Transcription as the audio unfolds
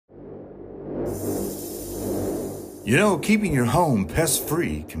You know, keeping your home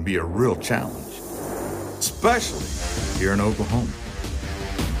pest-free can be a real challenge, especially here in Oklahoma.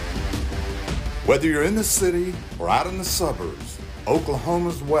 Whether you're in the city or out in the suburbs,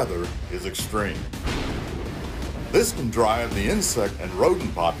 Oklahoma's weather is extreme. This can drive the insect and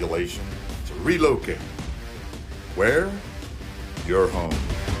rodent population to relocate. Where? Your home.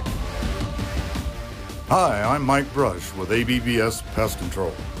 Hi, I'm Mike Brush with ABBS Pest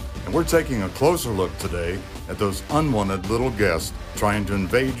Control, and we're taking a closer look today at those unwanted little guests trying to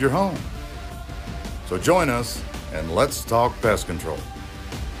invade your home. So join us and let's talk pest control.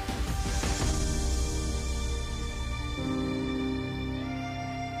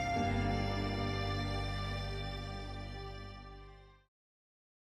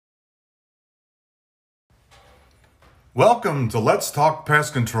 Welcome to Let's Talk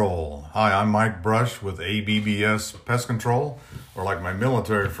Pest Control. Hi, I'm Mike Brush with ABBS Pest Control, or like my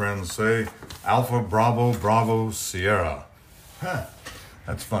military friends say, Alpha Bravo Bravo Sierra.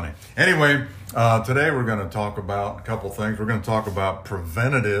 That's funny. Anyway, today we're going to talk about a couple things. We're going to talk about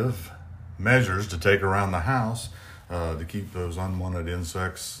preventative measures to take around the house to keep those unwanted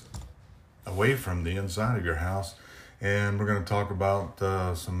insects away from the inside of your house. And we're going to talk about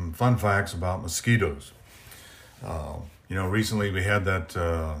some fun facts about mosquitoes. Recently we had that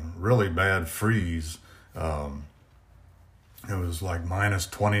really bad freeze. It was like minus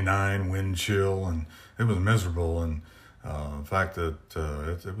 29 wind chill, and it was miserable. And in fact, it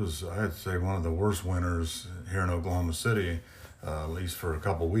was, I'd say, one of the worst winters here in Oklahoma City, at least for a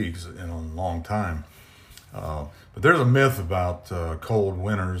couple weeks in a long time. But there's a myth about cold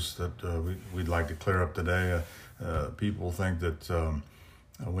winters that we'd like to clear up today. People think that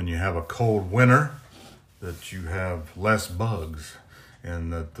when you have a cold winter, that you have less bugs,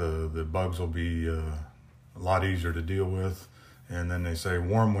 and that the bugs will be a lot easier to deal with. And then they say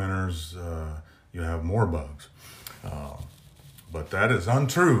warm winters, you have more bugs. But that is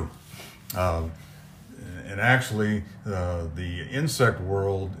untrue. And actually, the insect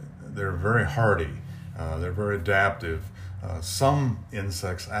world, they're very hardy. They're very adaptive. Some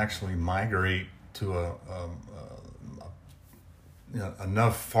insects actually migrate to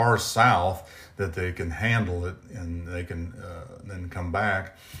enough far south that they can handle it, and they can then come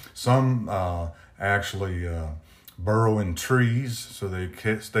back. Some actually burrow in trees, so they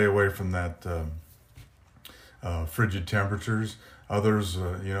can't stay away from that frigid temperatures. Others,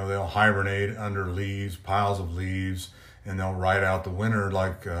 they'll hibernate under leaves, piles of leaves, and they'll ride out the winter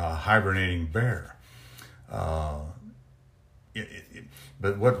like a hibernating bear. But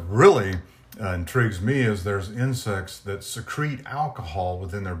what really intrigues me is there's insects that secrete alcohol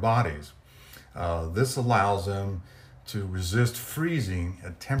within their bodies. This allows them to resist freezing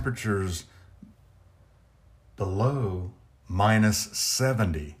at temperatures below minus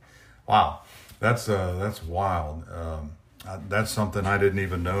 70. Wow, that's wild. That's something I didn't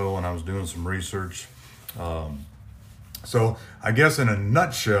even know when I was doing some research. So I guess in a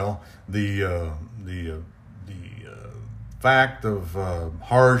nutshell, the fact of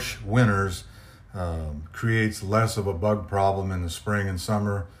harsh winters creates less of a bug problem in the spring and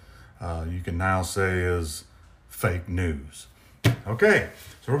summer. You can now say is fake news. Okay,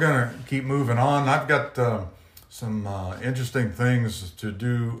 so we're going to keep moving on. I've got some interesting things to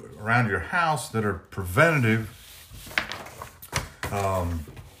do around your house that are preventative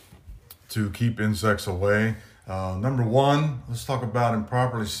to keep insects away. Number one, let's talk about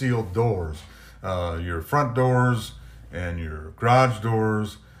improperly sealed doors. Your front doors and your garage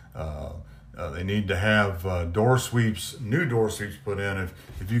doors, they need to have door sweeps, new door sweeps put in.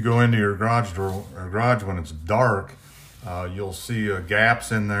 If you go into your garage door or garage when it's dark, you'll see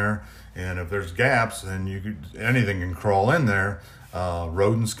gaps in there. And if there's gaps, then anything can crawl in there.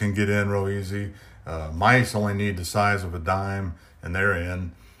 Rodents can get in real easy. Mice only need the size of a dime, and they're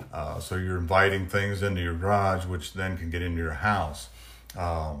in. So you're inviting things into your garage, which then can get into your house.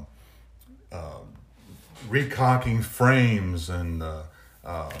 Recocking frames and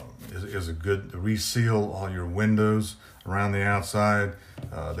is a good, reseal all your windows around the outside.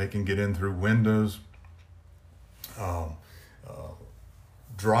 They can get in through windows.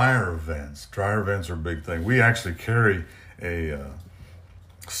 Dryer vents. Dryer vents are a big thing. We actually carry a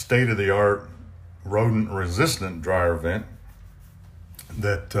state-of-the-art rodent-resistant dryer vent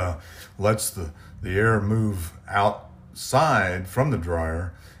that lets the air move outside from the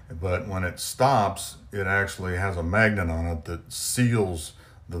dryer, but when it stops, it actually has a magnet on it that seals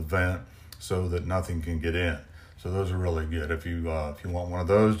the vent so that nothing can get in. So those are really good. If you want one of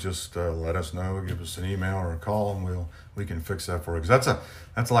those, just let us know. Give us an email or a call, and we can fix that for you. Because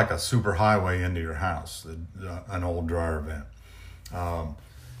that's like a super highway into your house, an old dryer vent.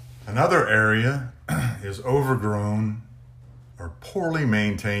 Another area is overgrown or poorly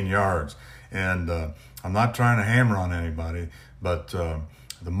maintained yards. And I'm not trying to hammer on anybody, but the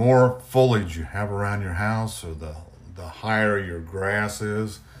more foliage you have around your house, or the higher your grass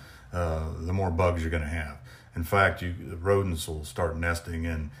is, the more bugs you're going to have. In fact, the rodents will start nesting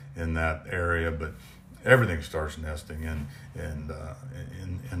in that area, but everything starts nesting in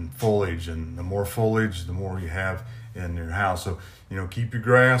foliage, and the more foliage, the more you have in your house. So, keep your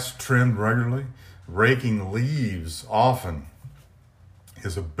grass trimmed regularly. Raking leaves often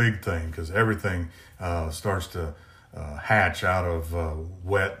is a big thing, because everything starts to hatch out of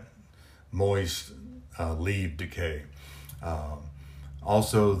wet, moist leaf decay.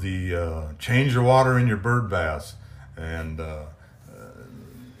 Also, change your water in your bird baths, and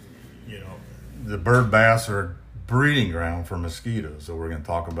the bird baths are a breeding ground for mosquitoes, so we're going to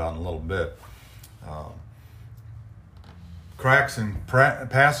talk about in a little bit. Cracks and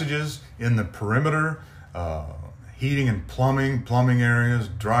passages in the perimeter, heating and plumbing areas,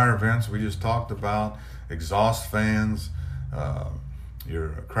 dryer vents we just talked about, exhaust fans, your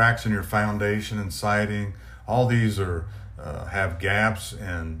cracks in your foundation and siding. All these have gaps,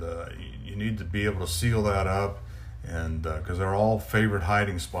 and you need to be able to seal that up, and because they're all favorite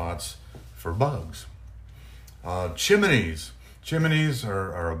hiding spots for bugs. Chimneys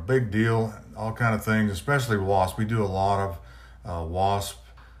are a big deal. All kind of things, especially wasps. We do a lot of wasp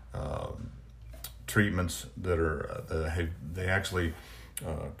treatments they actually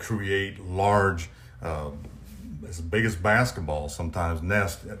create large, as big as basketballs sometimes,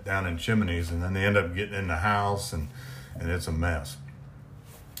 nest down in chimneys, and then they end up getting in the house, and it's a mess.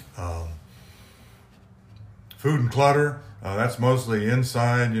 Food and clutter, that's mostly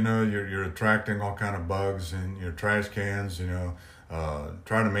inside. You're attracting all kind of bugs in your trash cans.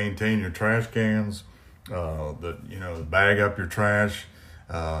 Try to maintain your trash cans, bag up your trash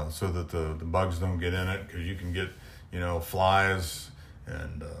so that the bugs don't get in it, because you can get flies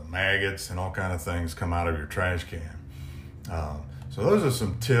and maggots and all kind of things come out of your trash can. So those are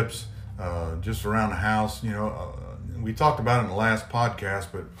some tips just around the house. We talked about it in the last podcast,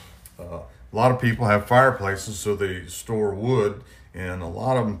 but a lot of people have fireplaces, so they store wood, and a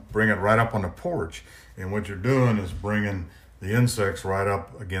lot of them bring it right up on the porch. And what you're doing is bringing the insects right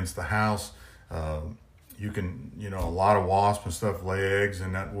up against the house. You can, a lot of wasps and stuff lay eggs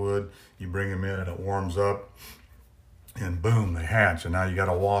in that wood. You bring them in and it warms up, and boom, they hatch, and now you got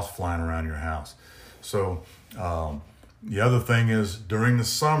a wasp flying around your house. So the other thing is, during the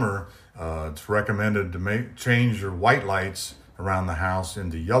summer, it's recommended to change your white lights around the house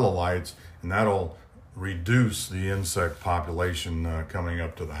into yellow lights, and that'll reduce the insect population coming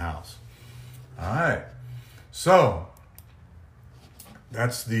up to the house. All right, so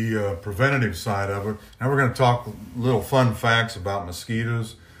that's the preventative side of it. Now we're going to talk little fun facts about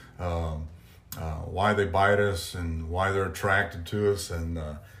mosquitoes, why they bite us and why they're attracted to us. And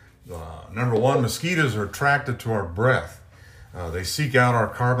number one, mosquitoes are attracted to our breath. They seek out our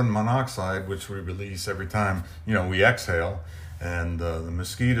carbon monoxide, which we release every time we exhale. And the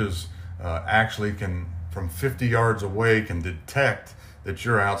mosquitoes actually can, from 50 yards away, can detect that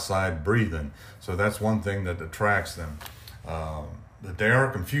you're outside breathing. So that's one thing that attracts them. But they are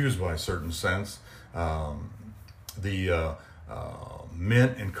confused by certain scents. The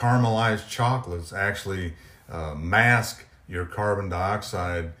mint and caramelized chocolates actually mask your carbon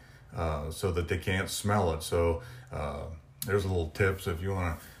dioxide so that they can't smell it. So there's a little tips. If you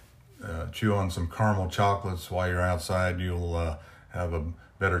want to chew on some caramel chocolates while you're outside, you'll have a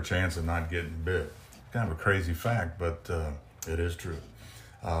better chance of not getting bit. Kind of a crazy fact, but it is true.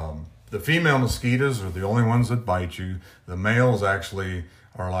 The female mosquitoes are the only ones that bite you. The males actually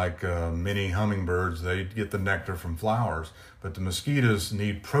are like mini hummingbirds. They get the nectar from flowers, but the mosquitoes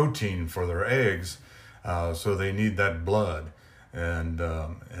need protein for their eggs, so they need that blood, and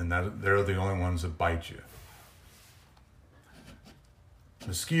they're the only ones that bite you.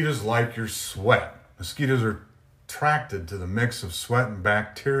 Mosquitoes like your sweat. Mosquitoes are attracted to the mix of sweat and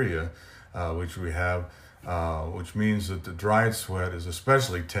bacteria, which we have, which means that the dried sweat is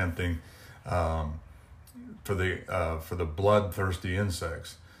especially tempting for the bloodthirsty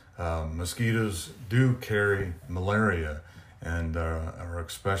insects. Mosquitoes do carry malaria and are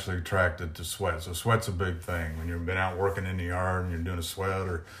especially attracted to sweat. So sweat's a big thing. When you've been out working in the yard and you're doing a sweat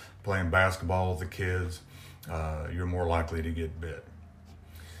or playing basketball with the kids, you're more likely to get bit.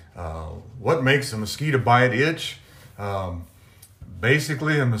 What makes a mosquito bite itch?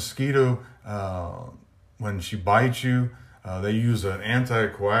 Basically, a mosquito, when she bites you, they use an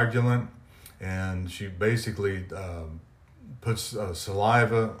anticoagulant, and she basically puts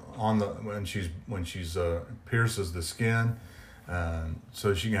saliva on when she's pierces the skin,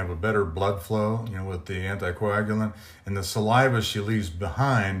 so she can have a better blood flow, with the anticoagulant. And the saliva she leaves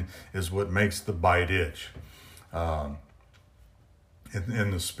behind is what makes the bite itch. And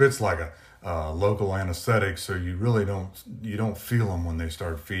the spit's like a local anesthetic, so you really don't feel them when they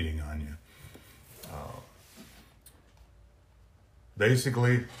start feeding on you.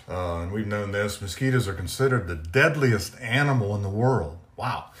 Basically, and we've known this, mosquitoes are considered the deadliest animal in the world.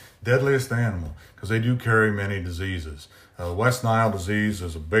 Wow, deadliest animal, because they do carry many diseases. West Nile disease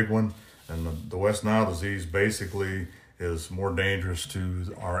is a big one, and the West Nile disease basically is more dangerous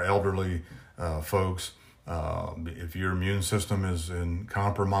to our elderly folks. If your immune system is in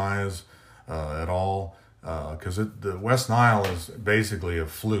compromise at all, because the West Nile is basically a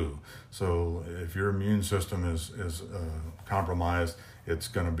flu. So if your immune system is compromised, it's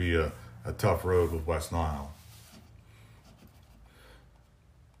going to be a tough road with West Nile.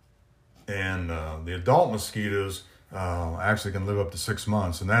 And the adult mosquitoes actually can live up to 6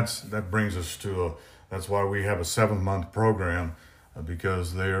 months, and that brings us to that's why we have a 7-month program,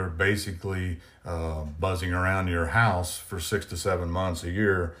 because they're basically buzzing around your house for 6 to 7 months a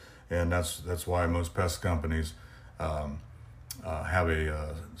year. And that's why most pest companies have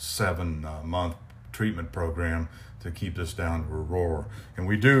a 7-month treatment program to keep this down to a roar. And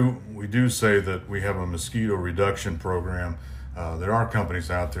we do say that we have a mosquito reduction program. There are companies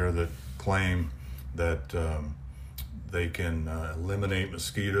out there that claim that they can eliminate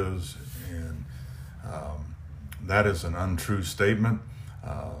mosquitoes, and that is an untrue statement.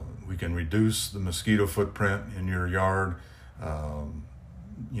 We can reduce the mosquito footprint in your yard,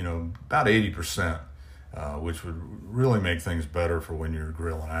 about 80%, which would really make things better for when you're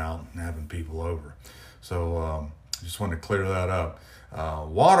grilling out and having people over. So just want to clear that up.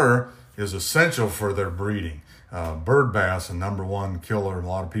 Water is essential for their breeding. Bird bass, the #1 killer. A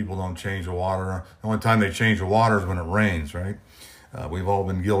lot of people don't change the water. The only time they change the water is when it rains, right? We've all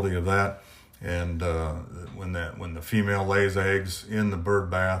been guilty of that. And when the female lays eggs in the bird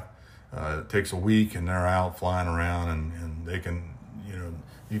bath, it takes a week, and they're out flying around, and they can,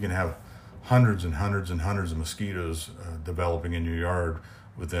 you can have hundreds and hundreds and hundreds of mosquitoes developing in your yard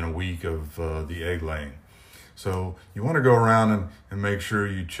within a week of the egg laying. So you want to go around and make sure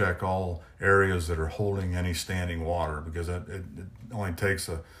you check all areas that are holding any standing water, because it only takes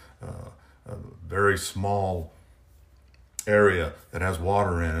a very small area that has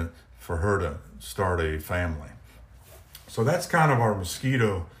water in it for her to start a family. So that's kind of our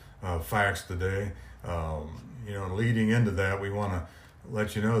mosquito facts today. Leading into that, we want to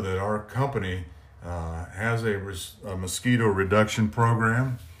let you know that our company has a mosquito reduction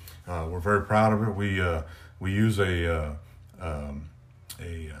program. We're very proud of it. We use a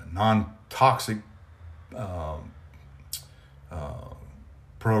non-toxic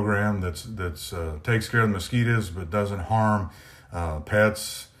program that's takes care of the mosquitoes but doesn't harm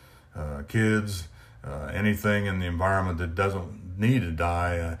pets, kids, anything in the environment that doesn't need to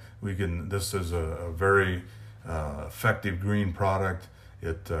die. This is a very effective green product.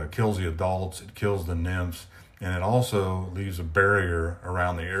 It kills the adults, it kills the nymphs, and it also leaves a barrier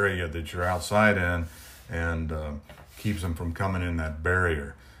around the area that you're outside in, and keeps them from coming in that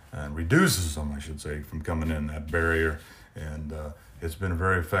barrier, and reduces them, I should say, from coming in that barrier. And it's been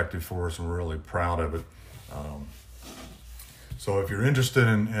very effective for us, and we're really proud of it. So if you're interested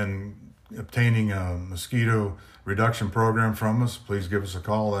in obtaining a mosquito reduction program from us, please give us a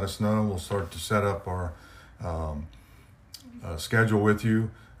call, let us know. We'll start to set up our schedule with you.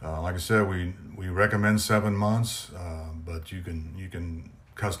 Like I said, we recommend 7 months, but you can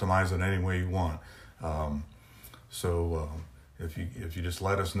customize it any way you want. So if you just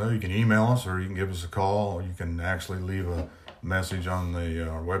let us know, you can email us, or you can give us a call, or you can actually leave a message on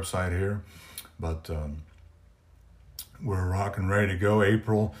our website here. But we're rocking ready to go.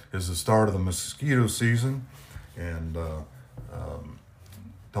 April is the start of the mosquito season, and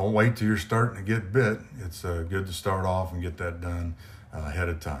don't wait till you're starting to get bit. It's good to start off and get that done ahead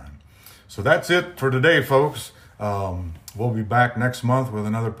of time. So that's it for today, folks. We'll be back next month with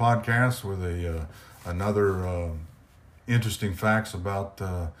another podcast with another interesting facts about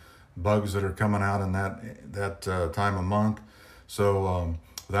bugs that are coming out in that time of month. So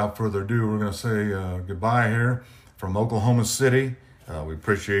without further ado, we're going to say goodbye here from Oklahoma City. We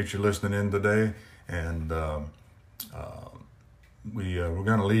appreciate you listening in today, and we're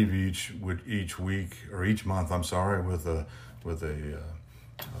going to leave each week, or each month, I'm sorry, with a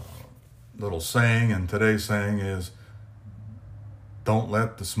little saying. And today's saying is, don't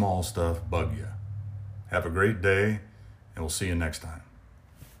let the small stuff bug you. Have a great day, and we'll see you next time.